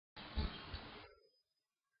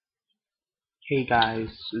Hey guys,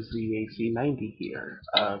 ZAC90 here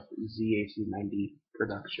of ZAC90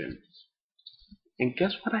 Productions. And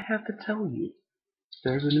guess what I have to tell you?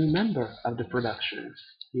 There's a new member of the production.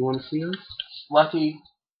 You want to see him? Lucky.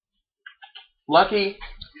 Lucky!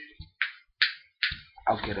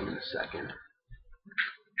 I'll get him in a second.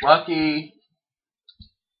 Lucky!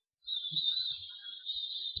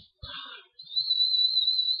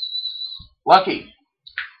 Lucky!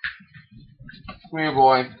 Come here,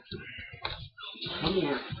 boy. Come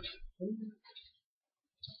here.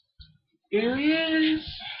 Here he is!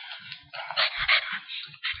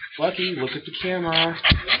 Lucky, look at the camera.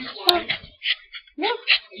 Look. Look.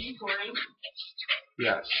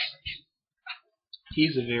 Yes.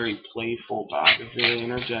 He's a very playful dog, a very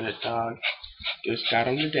energetic dog. Just got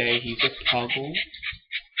him today. He's a Puggle.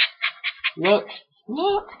 Look.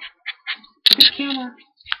 Look. Look at the camera.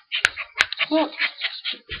 Look.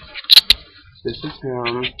 This is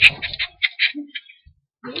him.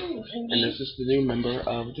 And this is the new member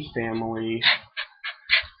of the family.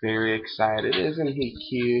 Very excited. Isn't he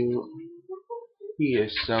cute? He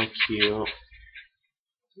is so cute.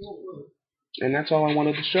 And that's all I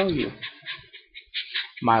wanted to show you.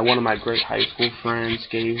 One of my great high school friends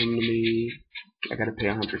gave him to me. I gotta pay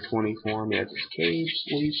 $120 for him. He has his cage,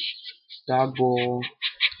 leash, dog bowl,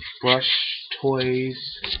 brush, toys,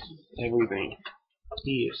 everything.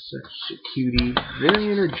 He is such a cutie.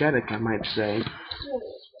 Very energetic, I might say.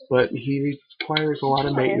 But he requires a lot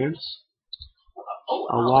of maintenance.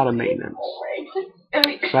 A lot of maintenance.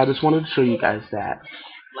 So I just wanted to show you guys that.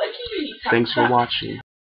 Thanks for watching.